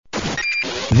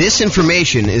This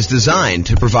information is designed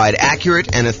to provide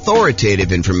accurate and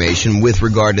authoritative information with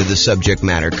regard to the subject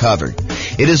matter covered.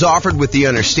 It is offered with the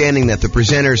understanding that the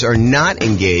presenters are not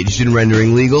engaged in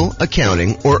rendering legal,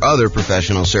 accounting, or other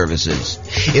professional services.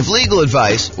 If legal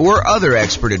advice or other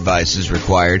expert advice is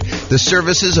required, the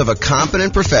services of a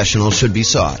competent professional should be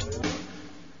sought.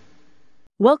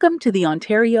 Welcome to the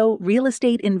Ontario Real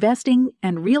Estate Investing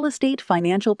and Real Estate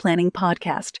Financial Planning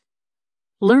Podcast.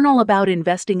 Learn all about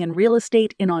investing in real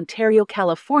estate in Ontario,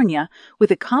 California,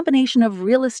 with a combination of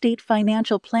real estate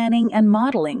financial planning and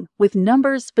modeling with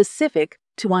numbers specific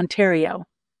to Ontario.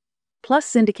 Plus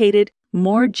syndicated,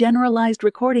 more generalized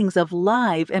recordings of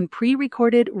live and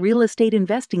pre-recorded real estate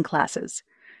investing classes,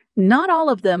 not all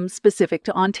of them specific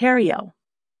to Ontario.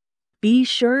 Be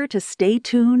sure to stay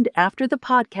tuned after the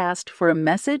podcast for a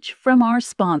message from our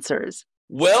sponsors.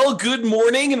 Well, good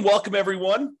morning and welcome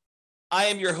everyone. I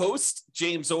am your host,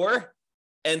 James Orr,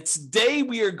 and today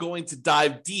we are going to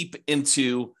dive deep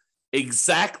into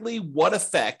exactly what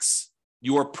affects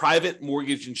your private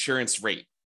mortgage insurance rate.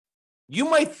 You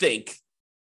might think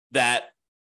that,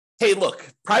 hey, look,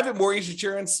 private mortgage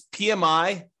insurance,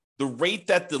 PMI, the rate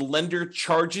that the lender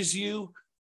charges you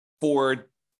for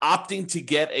opting to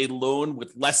get a loan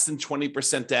with less than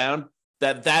 20% down,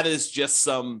 that is just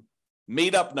some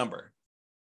made-up number.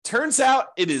 Turns out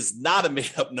it is not a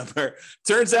made-up number.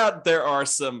 Turns out there are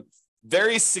some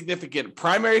very significant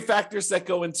primary factors that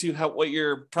go into what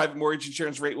your private mortgage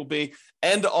insurance rate will be,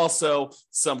 and also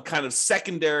some kind of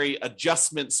secondary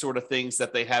adjustment sort of things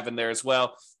that they have in there as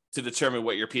well to determine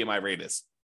what your PMI rate is.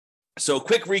 So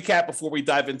quick recap before we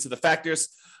dive into the factors.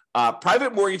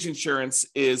 Private mortgage insurance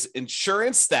is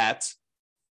insurance that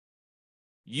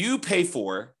you pay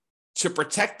for to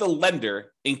protect the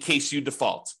lender in case you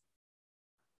default.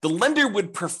 The lender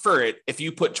would prefer it if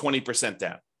you put 20%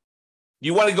 down.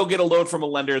 You want to go get a loan from a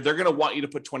lender, they're going to want you to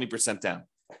put 20% down.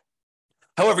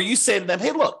 However, you say to them,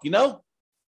 hey, look,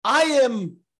 I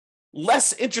am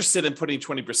less interested in putting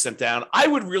 20% down. I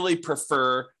would really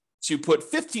prefer to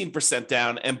put 15%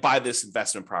 down and buy this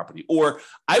investment property. Or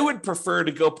I would prefer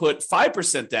to go put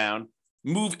 5% down,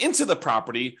 move into the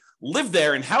property, live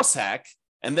there and house hack,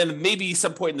 and then maybe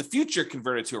some point in the future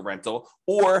convert it to a rental.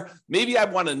 Or maybe I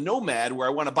want a nomad where I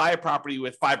want to buy a property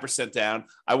with 5% down.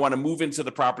 I want to move into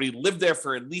the property, live there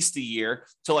for at least a year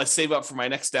till I save up for my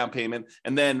next down payment,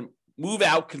 and then move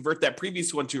out, convert that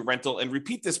previous one to a rental, and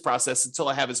repeat this process until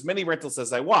I have as many rentals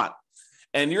as I want.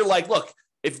 And you're like, look,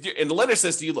 and the lender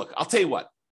says to you, look, I'll tell you what,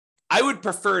 I would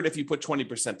prefer it if you put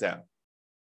 20% down.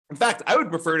 In fact, I would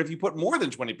prefer it if you put more than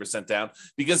 20% down,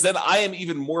 because then I am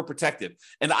even more protected.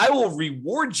 And I will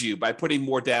reward you by putting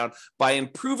more down by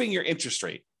improving your interest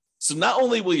rate. So not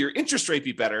only will your interest rate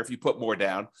be better if you put more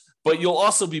down, but you'll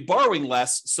also be borrowing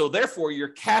less. So therefore, your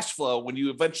cash flow, when you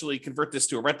eventually convert this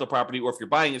to a rental property, or if you're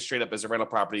buying it straight up as a rental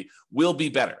property, will be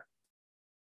better.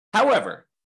 However,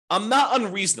 I'm not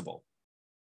unreasonable.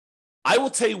 I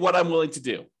will tell you what I'm willing to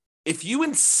do. If you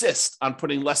insist on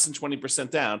putting less than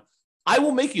 20% down, I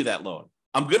will make you that loan.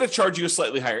 I'm going to charge you a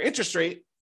slightly higher interest rate,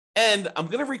 and I'm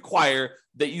going to require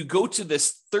that you go to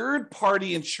this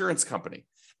third-party insurance company,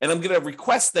 and I'm going to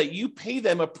request that you pay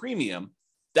them a premium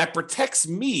that protects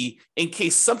me in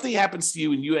case something happens to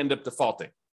you and you end up defaulting.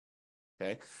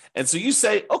 Okay? And so you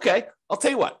say, okay, I'll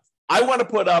tell you what. I want to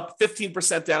put up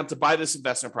 15% down to buy this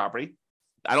investment property.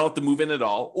 I don't have to move in at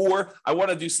all. Or I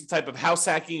want to do some type of house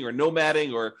hacking or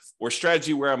nomading or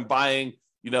strategy where I'm buying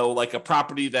like a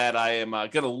property that I am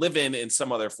going to live in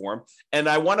some other form, and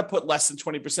I want to put less than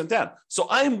 20% down. So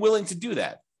I am willing to do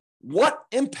that. What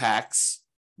impacts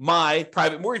my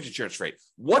private mortgage insurance rate?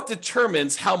 What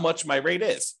determines how much my rate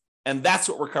is? And that's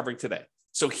what we're covering today.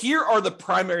 So here are the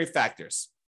primary factors.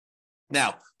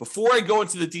 Now, before I go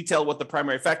into the detail of what the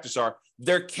primary factors are,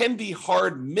 there can be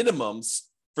hard minimums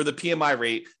for the PMI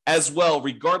rate as well,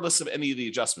 regardless of any of the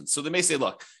adjustments. So they may say,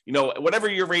 look, whatever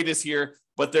your rate is here,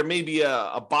 but there may be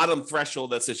a bottom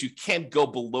threshold that says you can't go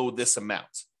below this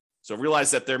amount. So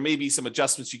realize that there may be some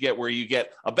adjustments you get where you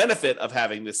get a benefit of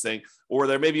having this thing, or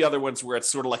there may be other ones where it's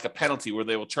sort of like a penalty where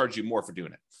they will charge you more for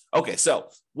doing it. Okay, so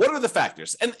what are the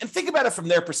factors? And think about it from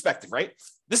their perspective, right?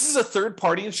 This is a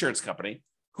third-party insurance company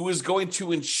who is going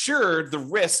to insure the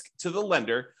risk to the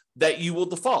lender that you will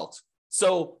default.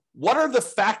 So what are the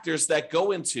factors that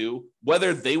go into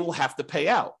whether they will have to pay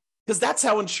out? Because that's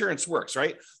how insurance works,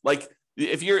 right? Like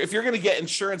if you're going to get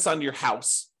insurance on your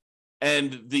house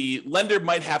and the lender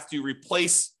might have to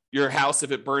replace your house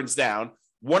if it burns down,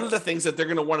 one of the things that they're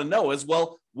going to want to know is,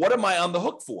 well, what am I on the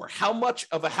hook for? How much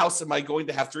of a house am I going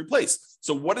to have to replace?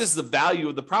 So what is the value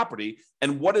of the property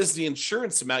and what is the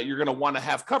insurance amount you're going to want to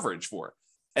have coverage for?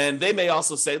 And they may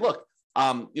also say, look,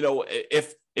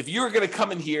 If you're going to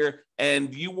come in here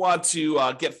and you want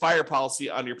to get fire policy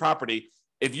on your property,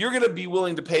 if you're going to be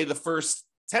willing to pay the first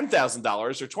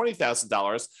 $10,000 or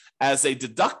 $20,000 as a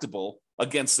deductible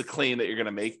against the claim that you're going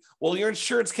to make, well, your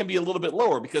insurance can be a little bit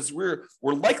lower because we're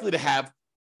likely to have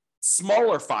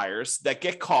smaller fires that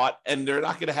get caught and they're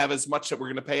not going to have as much that we're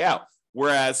going to pay out.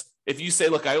 Whereas if you say,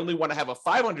 look, I only want to have a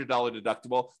 $500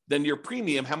 deductible, then your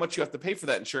premium, how much you have to pay for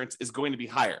that insurance, is going to be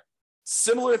higher.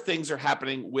 Similar things are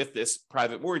happening with this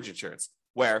private mortgage insurance,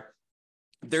 where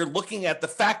they're looking at the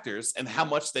factors and how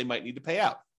much they might need to pay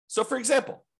out. So for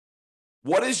example,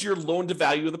 what is your loan to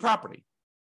value of the property?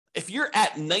 If you're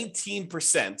at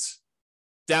 19%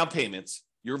 down payments,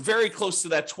 you're very close to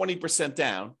that 20%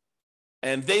 down,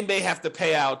 and they may have to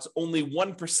pay out only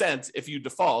 1% if you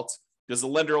default, because the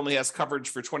lender only has coverage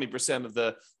for 20% of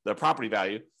the property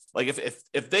value. Like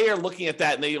if they are looking at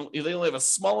that and they only have a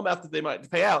small amount that they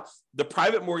might pay out, the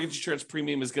private mortgage insurance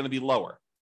premium is going to be lower.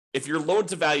 If your loan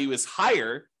to value is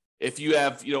higher, if you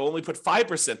have only put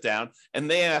 5% down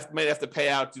and they might have to pay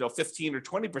out 15 or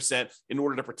 20% in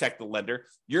order to protect the lender,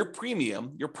 your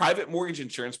premium, your private mortgage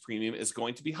insurance premium, is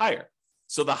going to be higher.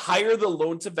 So the higher the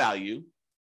loan to value,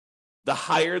 the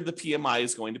higher the PMI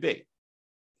is going to be.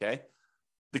 Okay.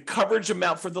 The coverage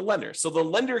amount for the lender. So the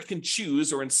lender can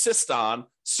choose or insist on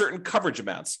certain coverage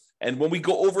amounts. And when we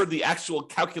go over the actual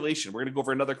calculation, we're going to go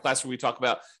over another class where we talk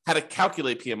about how to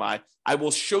calculate PMI. I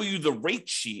will show you the rate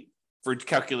sheet for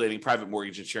calculating private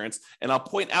mortgage insurance. And I'll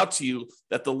point out to you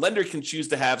that the lender can choose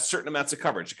to have certain amounts of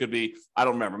coverage. It could be, I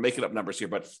don't remember, making up numbers here,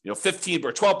 but 15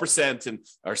 or 12%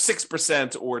 or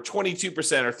 6% or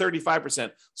 22% or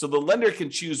 35%. So the lender can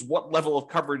choose what level of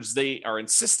coverage they are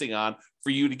insisting on for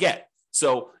you to get.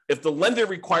 So if the lender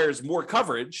requires more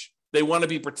coverage, they want to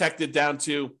be protected down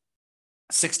to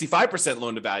 65%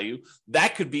 loan to value,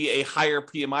 that could be a higher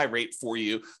PMI rate for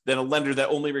you than a lender that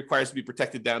only requires to be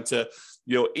protected down to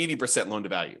 80% loan to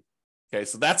value. Okay,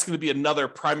 so that's going to be another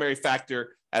primary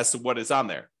factor as to what is on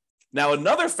there. Now,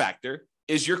 another factor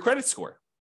is your credit score.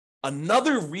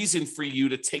 Another reason for you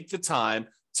to take the time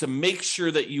to make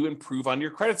sure that you improve on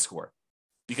your credit score,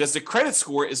 because the credit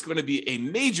score is going to be a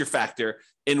major factor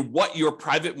in what your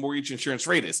private mortgage insurance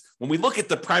rate is. When we look at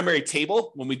the primary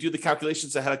table, when we do the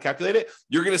calculations on how to calculate it,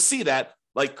 you're going to see that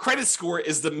like credit score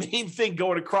is the main thing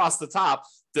going across the top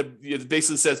that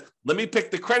basically says, let me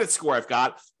pick the credit score I've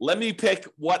got. Let me pick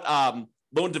what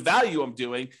loan to value I'm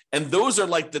doing. And those are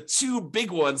like the two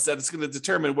big ones that it's going to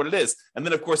determine what it is. And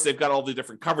then of course, they've got all the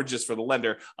different coverages for the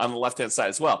lender on the left-hand side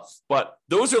as well. But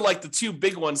those are like the two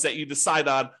big ones that you decide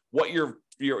on what your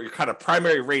kind of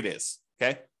primary rate is.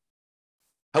 Okay.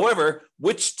 However,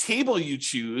 which table you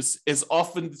choose is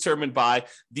often determined by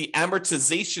the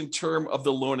amortization term of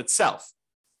the loan itself.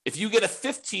 If you get a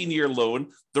 15-year loan,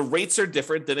 the rates are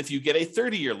different than if you get a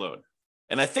 30-year loan.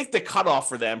 And I think the cutoff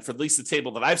for them, for at least the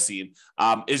table that I've seen,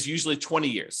 is usually 20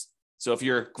 years. So if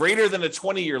you're greater than a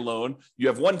 20-year loan, you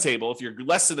have one table. If you're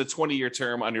less than a 20-year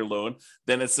term on your loan,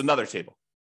 then it's another table.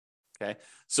 Okay.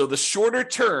 So the shorter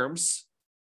terms,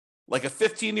 like a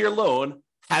 15-year loan,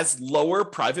 has lower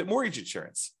private mortgage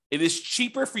insurance. It is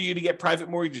cheaper for you to get private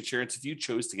mortgage insurance if you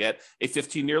chose to get a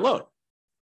 15-year loan.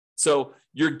 So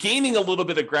you're gaining a little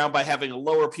bit of ground by having a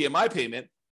lower PMI payment,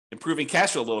 improving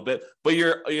cash flow a little bit, but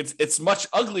it's much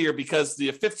uglier because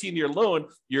the 15-year loan,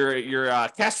 your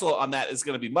cash flow on that is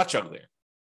going to be much uglier,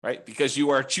 right? Because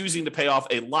you are choosing to pay off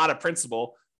a lot of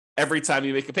principal every time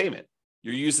you make a payment.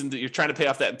 You're trying to pay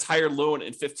off that entire loan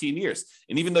in 15 years.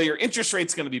 And even though your interest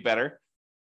rate's going to be better,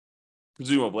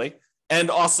 presumably,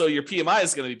 and also your PMI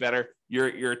is going to be better,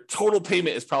 your total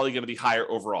payment is probably going to be higher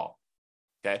overall.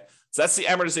 Okay. So that's the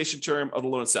amortization term of the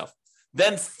loan itself.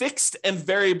 Then fixed and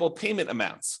variable payment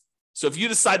amounts. So if you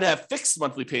decide to have fixed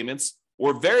monthly payments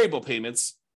or variable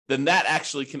payments, then that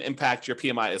actually can impact your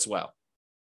PMI as well.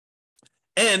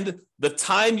 And the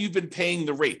time you've been paying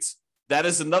the rates, that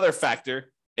is another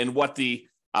factor in what the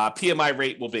PMI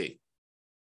rate will be.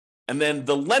 And then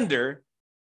the lender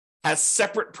has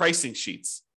separate pricing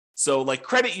sheets. So like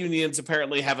credit unions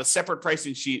apparently have a separate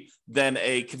pricing sheet than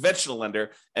a conventional lender.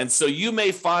 And so you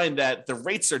may find that the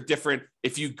rates are different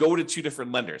if you go to two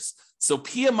different lenders. So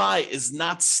PMI is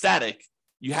not static.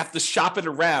 You have to shop it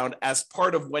around as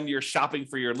part of when you're shopping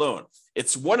for your loan.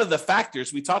 It's one of the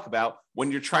factors we talk about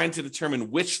when you're trying to determine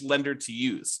which lender to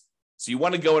use. So you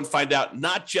want to go and find out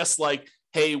not just like,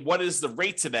 hey, what is the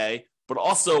rate today, but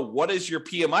also what is your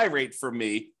PMI rate for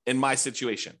me in my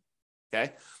situation?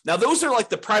 Okay. Now, those are like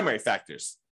the primary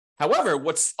factors. However,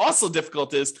 what's also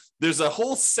difficult is there's a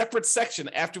whole separate section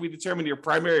after we determine your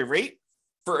primary rate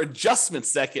for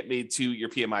adjustments that get made to your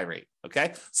PMI rate.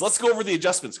 Okay. So let's go over the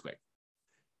adjustments quick.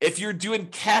 If you're doing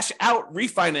cash out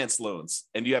refinance loans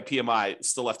and you have PMI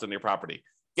still left on your property,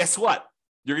 guess what?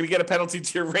 You're going to get a penalty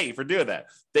to your rate for doing that.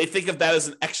 They think of that as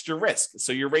an extra risk.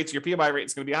 So your PMI rate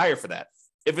is going to be higher for that.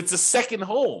 If it's a second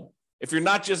home, if you're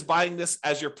not just buying this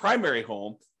as your primary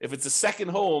home, if it's a second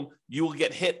home, you will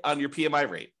get hit on your PMI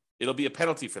rate. It'll be a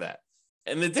penalty for that.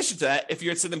 In addition to that, if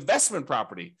it's an investment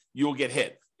property, you will get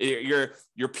hit. Your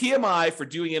PMI for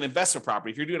doing an investment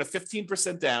property, if you're doing a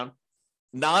 15% down,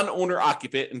 non-owner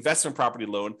occupant investment property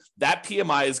loan, that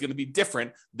PMI is going to be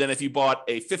different than if you bought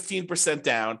a 15%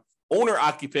 down owner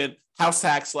occupant house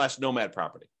hack / nomad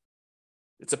property.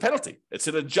 It's a penalty. It's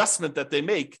an adjustment that they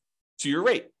make to your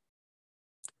rate.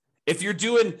 If you're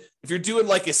doing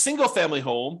like a single family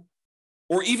home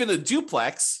or even a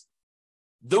duplex,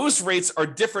 those rates are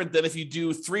different than if you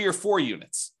do 3 or 4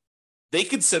 units. They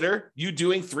consider you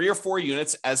doing 3 or 4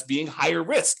 units as being higher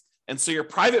risk. And so your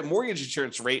private mortgage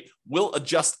insurance rate will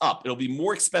adjust up. It'll be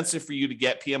more expensive for you to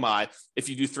get PMI if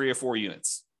you do 3 or 4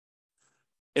 units.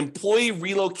 Employee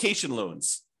relocation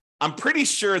loans. I'm pretty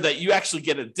sure that you actually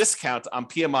get a discount on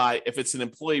PMI if it's an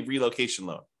employee relocation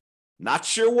loan. Not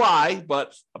sure why,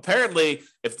 but apparently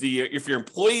if your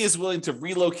employee is willing to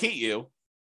relocate you,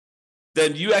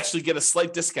 then you actually get a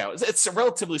slight discount. It's a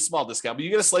relatively small discount, but you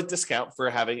get a slight discount for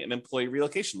having an employee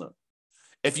relocation loan.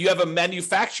 If you have a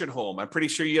manufactured home, I'm pretty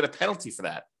sure you get a penalty for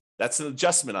that. That's an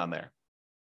adjustment on there.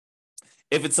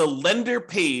 If it's a lender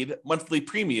paid monthly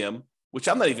premium, which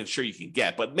I'm not even sure you can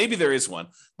get, but maybe there is one.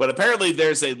 But apparently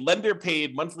there's a lender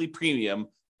paid monthly premium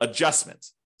adjustment.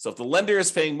 So if the lender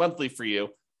is paying monthly for you,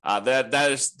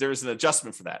 there's an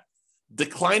adjustment for that.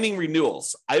 Declining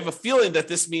renewals. I have a feeling that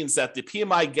this means that the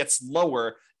PMI gets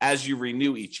lower as you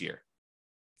renew each year.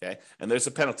 Okay, and there's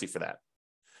a penalty for that.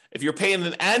 If you're paying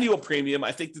an annual premium,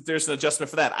 I think that there's an adjustment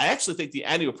for that. I actually think the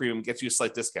annual premium gets you a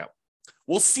slight discount.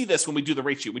 We'll see this when we do the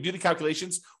rate sheet. We do the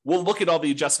calculations. We'll look at all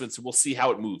the adjustments and we'll see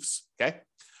how it moves. Okay.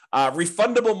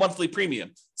 Refundable monthly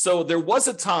premium. So there was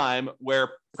a time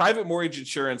where private mortgage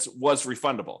insurance was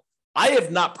refundable. I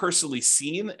have not personally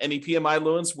seen any PMI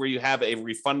loans where you have a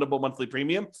refundable monthly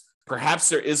premium. Perhaps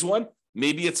there is one.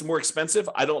 Maybe it's more expensive.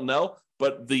 I don't know.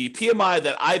 But the PMI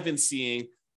that I've been seeing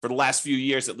for the last few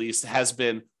years, at least, has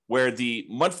been where the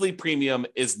monthly premium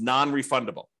is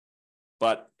non-refundable.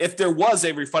 But if there was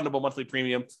a refundable monthly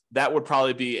premium, that would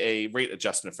probably be a rate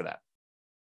adjustment for that.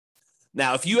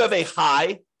 Now, if you have a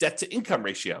high debt to income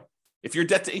ratio, if your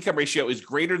debt to income ratio is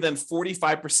greater than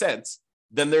 45%,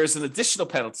 then there's an additional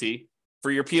penalty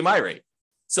for your PMI rate.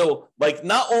 So like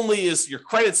not only is your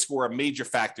credit score a major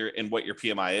factor in what your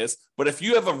PMI is, but if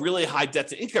you have a really high debt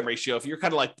to income ratio, if you're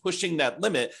kind of like pushing that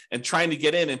limit and trying to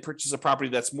get in and purchase a property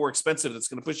that's more expensive, that's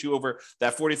going to push you over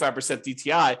that 45%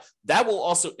 DTI, that will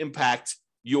also impact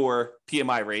your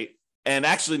PMI rate and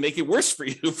actually make it worse for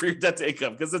you for your debt to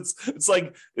income, because it's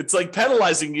like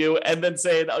penalizing you and then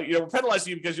saying, oh, we're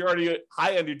penalizing you because you're already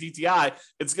high on your DTI.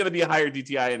 It's going to be a higher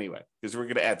DTI anyway, because we're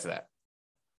going to add to that.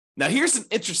 Now, here's an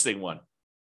interesting one.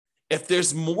 If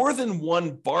there's more than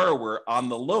one borrower on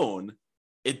the loan,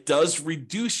 it does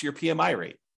reduce your PMI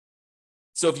rate.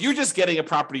 So if you're just getting a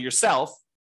property yourself,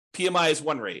 PMI is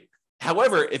one rate.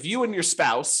 However, if you and your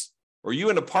spouse or you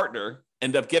and a partner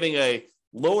end up getting a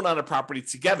loan on a property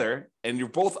together and you're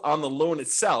both on the loan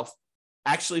itself,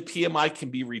 actually PMI can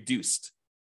be reduced,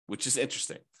 which is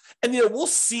interesting. And we'll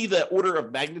see the order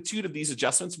of magnitude of these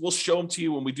adjustments. We'll show them to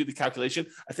you when we do the calculation.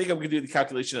 I think I'm going to do the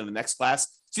calculation in the next class.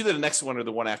 It's either the next one or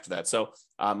the one after that. So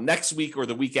next week or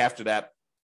the week after that.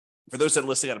 For those that are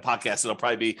listening on a podcast, it'll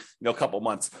probably be a couple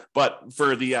months. But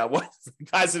for the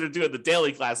guys that are doing the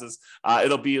daily classes,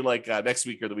 it'll be like next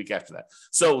week or the week after that.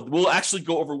 So we'll actually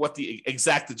go over what the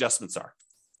exact adjustments are.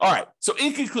 All right. So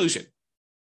in conclusion,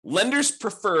 lenders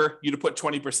prefer you to put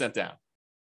 20% down.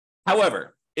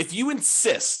 However, if you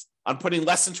insist on putting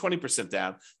less than 20%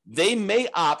 down, they may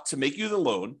opt to make you the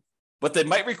loan, but they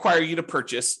might require you to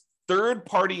purchase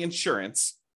third-party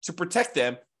insurance to protect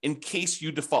them in case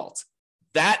you default.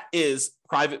 That is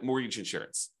private mortgage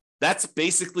insurance. That's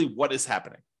basically what is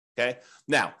happening, okay?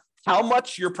 Now, how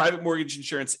much your private mortgage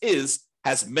insurance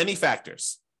has many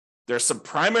factors. There are some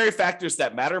primary factors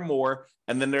that matter more,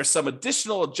 and then there's some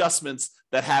additional adjustments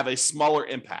that have a smaller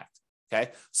impact,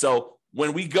 okay? So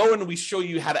when we go and we show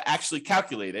you how to actually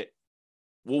calculate it,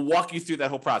 we'll walk you through that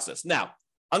whole process. Now,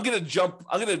 I'm going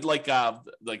to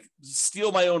like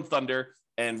steal my own thunder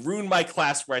and ruin my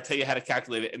class where I tell you how to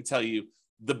calculate it and tell you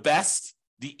the best,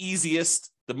 the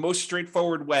easiest, the most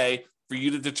straightforward way for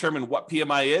you to determine what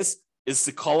PMI is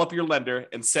to call up your lender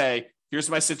and say, here's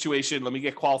my situation. Let me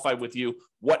get qualified with you.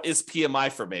 What is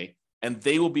PMI for me? And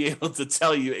they will be able to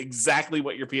tell you exactly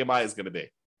what your PMI is going to be.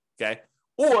 Okay.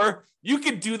 Or you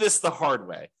could do this the hard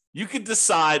way. You could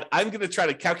decide, I'm going to try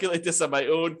to calculate this on my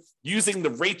own using the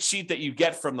rate sheet that you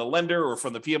get from the lender or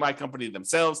from the PMI company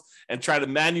themselves, and try to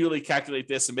manually calculate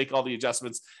this and make all the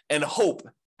adjustments and hope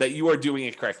that you are doing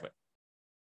it correctly.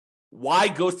 Why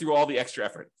go through all the extra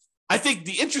effort? I think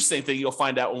the interesting thing you'll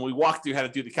find out when we walk through how to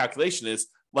do the calculation is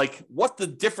like what the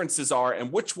differences are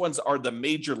and which ones are the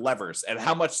major levers and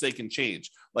how much they can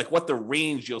change, like what the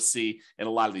range you'll see in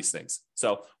a lot of these things.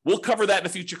 So we'll cover that in a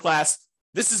future class.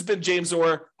 This has been James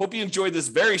Orr. Hope you enjoyed this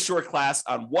very short class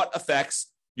on what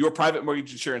affects your private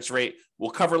mortgage insurance rate.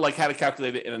 We'll cover like how to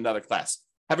calculate it in another class.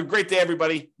 Have a great day,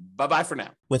 everybody. Bye-bye for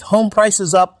now. With home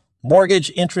prices up,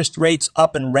 mortgage interest rates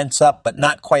up, and rents up, but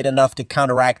not quite enough to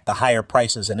counteract the higher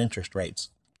prices and interest rates,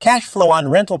 cash flow on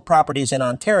rental properties in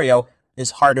Ontario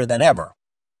is harder than ever.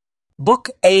 Book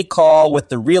a call with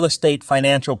the Real Estate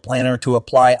Financial Planner to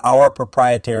apply our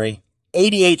proprietary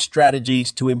 88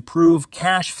 strategies to improve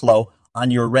cash flow on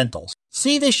your rentals.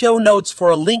 See the show notes for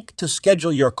a link to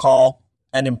schedule your call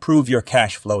and improve your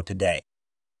cash flow today.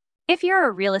 If you're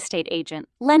a real estate agent,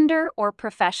 lender, or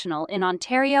professional in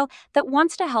Ontario that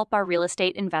wants to help our real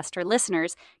estate investor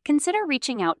listeners, consider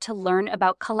reaching out to learn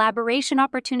about collaboration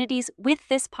opportunities with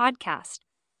this podcast.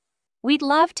 We'd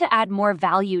love to add more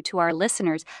value to our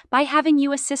listeners by having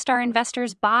you assist our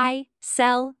investors buy,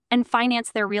 sell, and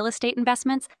finance their real estate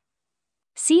investments.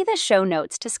 See the show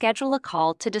notes to schedule a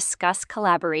call to discuss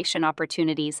collaboration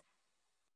opportunities.